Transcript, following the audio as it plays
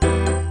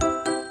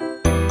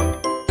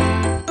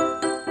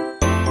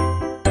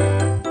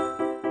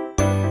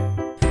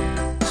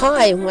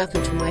Hi and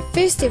welcome to my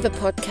first ever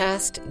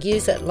podcast,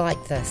 Use It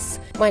Like This.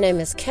 My name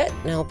is Kit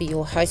and I'll be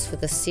your host for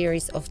this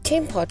series of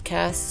 10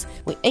 podcasts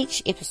where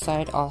each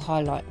episode I'll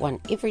highlight one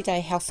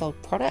everyday household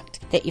product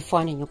that you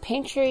find in your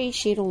pantry,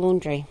 shed or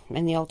laundry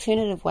and the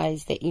alternative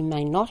ways that you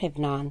may not have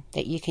known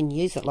that you can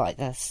use it like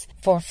this.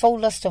 For a full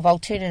list of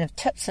alternative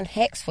tips and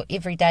hacks for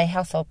everyday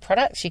household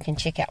products, you can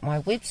check out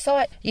my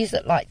website,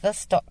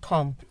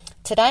 useitlikethis.com.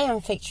 Today I'm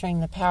featuring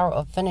the power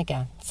of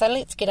vinegar, so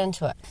let's get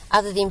into it.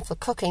 Other than for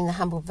cooking, the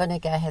humble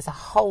vinegar has a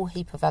whole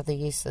heap of other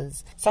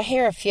uses. So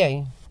here are a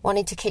few.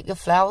 Wanting to keep your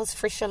flowers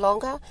fresher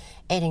longer?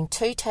 Adding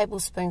 2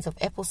 tablespoons of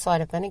apple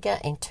cider vinegar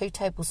and 2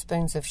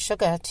 tablespoons of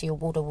sugar to your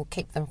water will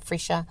keep them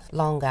fresher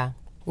longer.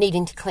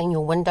 Needing to clean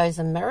your windows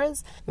and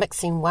mirrors?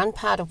 Mixing 1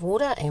 part of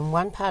water and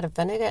 1 part of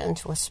vinegar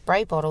into a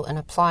spray bottle and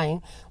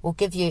applying will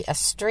give you a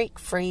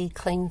streak-free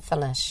clean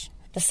finish.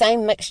 The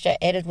same mixture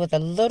added with a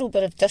little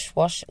bit of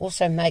dishwash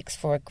also makes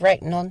for a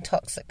great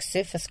non-toxic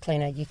surface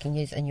cleaner you can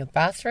use in your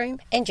bathroom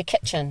and your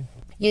kitchen.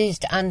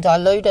 Used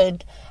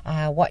undiluted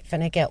white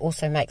vinegar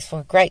also makes for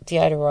a great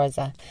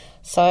deodorizer.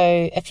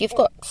 So if you've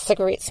got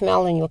cigarette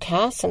smell in your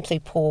car, simply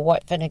pour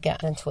white vinegar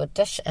into a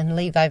dish and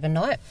leave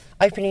overnight.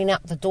 Opening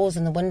up the doors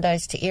and the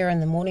windows to air in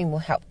the morning will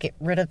help get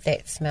rid of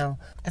that smell.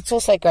 It's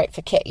also great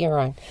for cat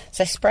urine.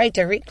 So spray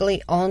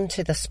directly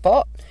onto the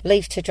spot,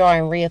 leave to dry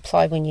and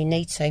reapply when you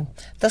need to.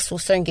 This will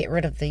soon get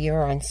rid of the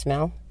urine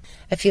smell.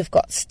 If you've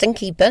got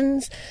stinky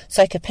bins,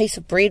 soak a piece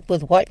of bread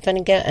with white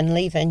vinegar and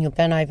leave it in your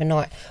bin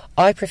overnight.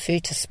 I prefer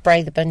to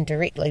spray the bin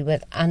directly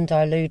with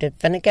undiluted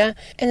vinegar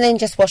and then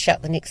just wash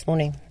out the next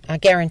morning. I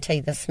guarantee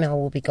the smell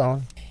will be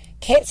gone.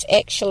 Cats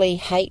actually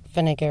hate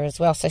vinegar as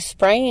well, so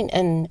spraying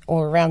in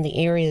or around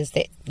the areas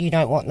that you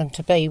don't want them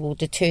to be will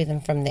deter them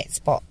from that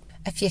spot.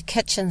 If your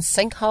kitchen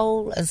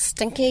sinkhole is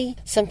stinky,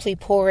 simply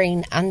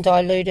pouring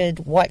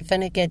undiluted white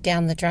vinegar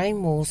down the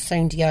drain will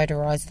soon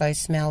deodorize those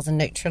smells and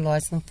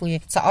neutralize them for you.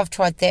 So I've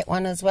tried that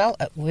one as well.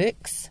 It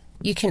works.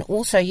 You can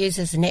also use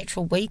as a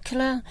natural weed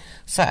killer.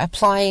 So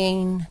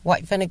applying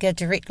white vinegar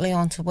directly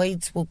onto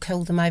weeds will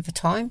kill them over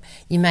time.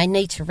 You may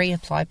need to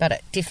reapply, but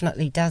it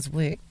definitely does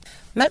work.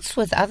 Mixed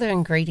with other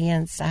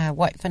ingredients,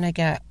 white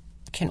vinegar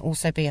can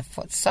also be a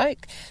foot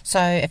soak.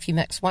 So if you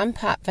mix 1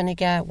 part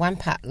vinegar, 1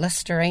 part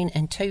Listerine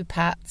and 2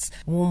 parts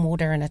warm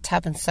water in a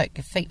tub and soak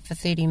your feet for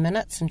 30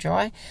 minutes and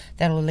dry,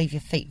 that'll leave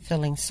your feet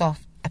feeling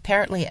soft.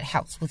 Apparently it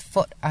helps with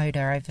foot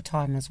odour over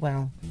time as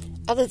well.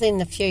 Other than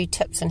the few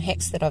tips and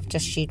hacks that I've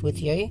just shared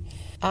with you,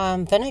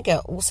 vinegar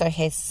also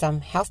has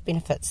some health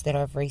benefits that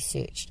I've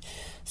researched.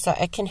 So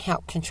it can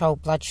help control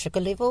blood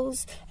sugar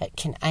levels, it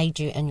can aid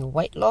you in your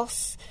weight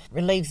loss,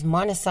 relieves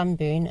minor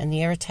sunburn and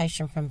the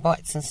irritation from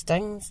bites and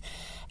stings,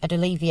 it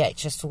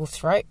alleviates your sore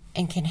throat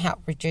and can help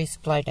reduce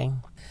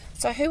bloating.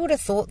 So who would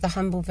have thought the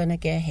humble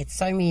vinegar had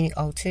so many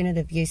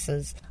alternative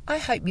uses? I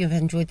hope you've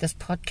enjoyed this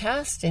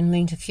podcast and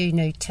learned a few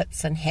new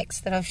tips and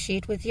hacks that I've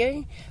shared with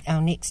you. Our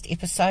next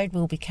episode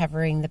will be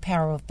covering the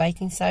power of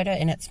baking soda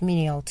and its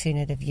many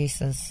alternative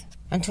uses.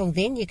 Until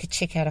then, you could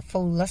check out a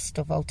full list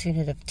of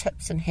alternative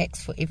tips and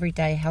hacks for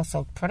everyday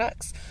household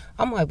products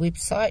on my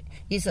website,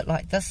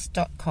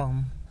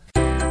 useitlikethis.com.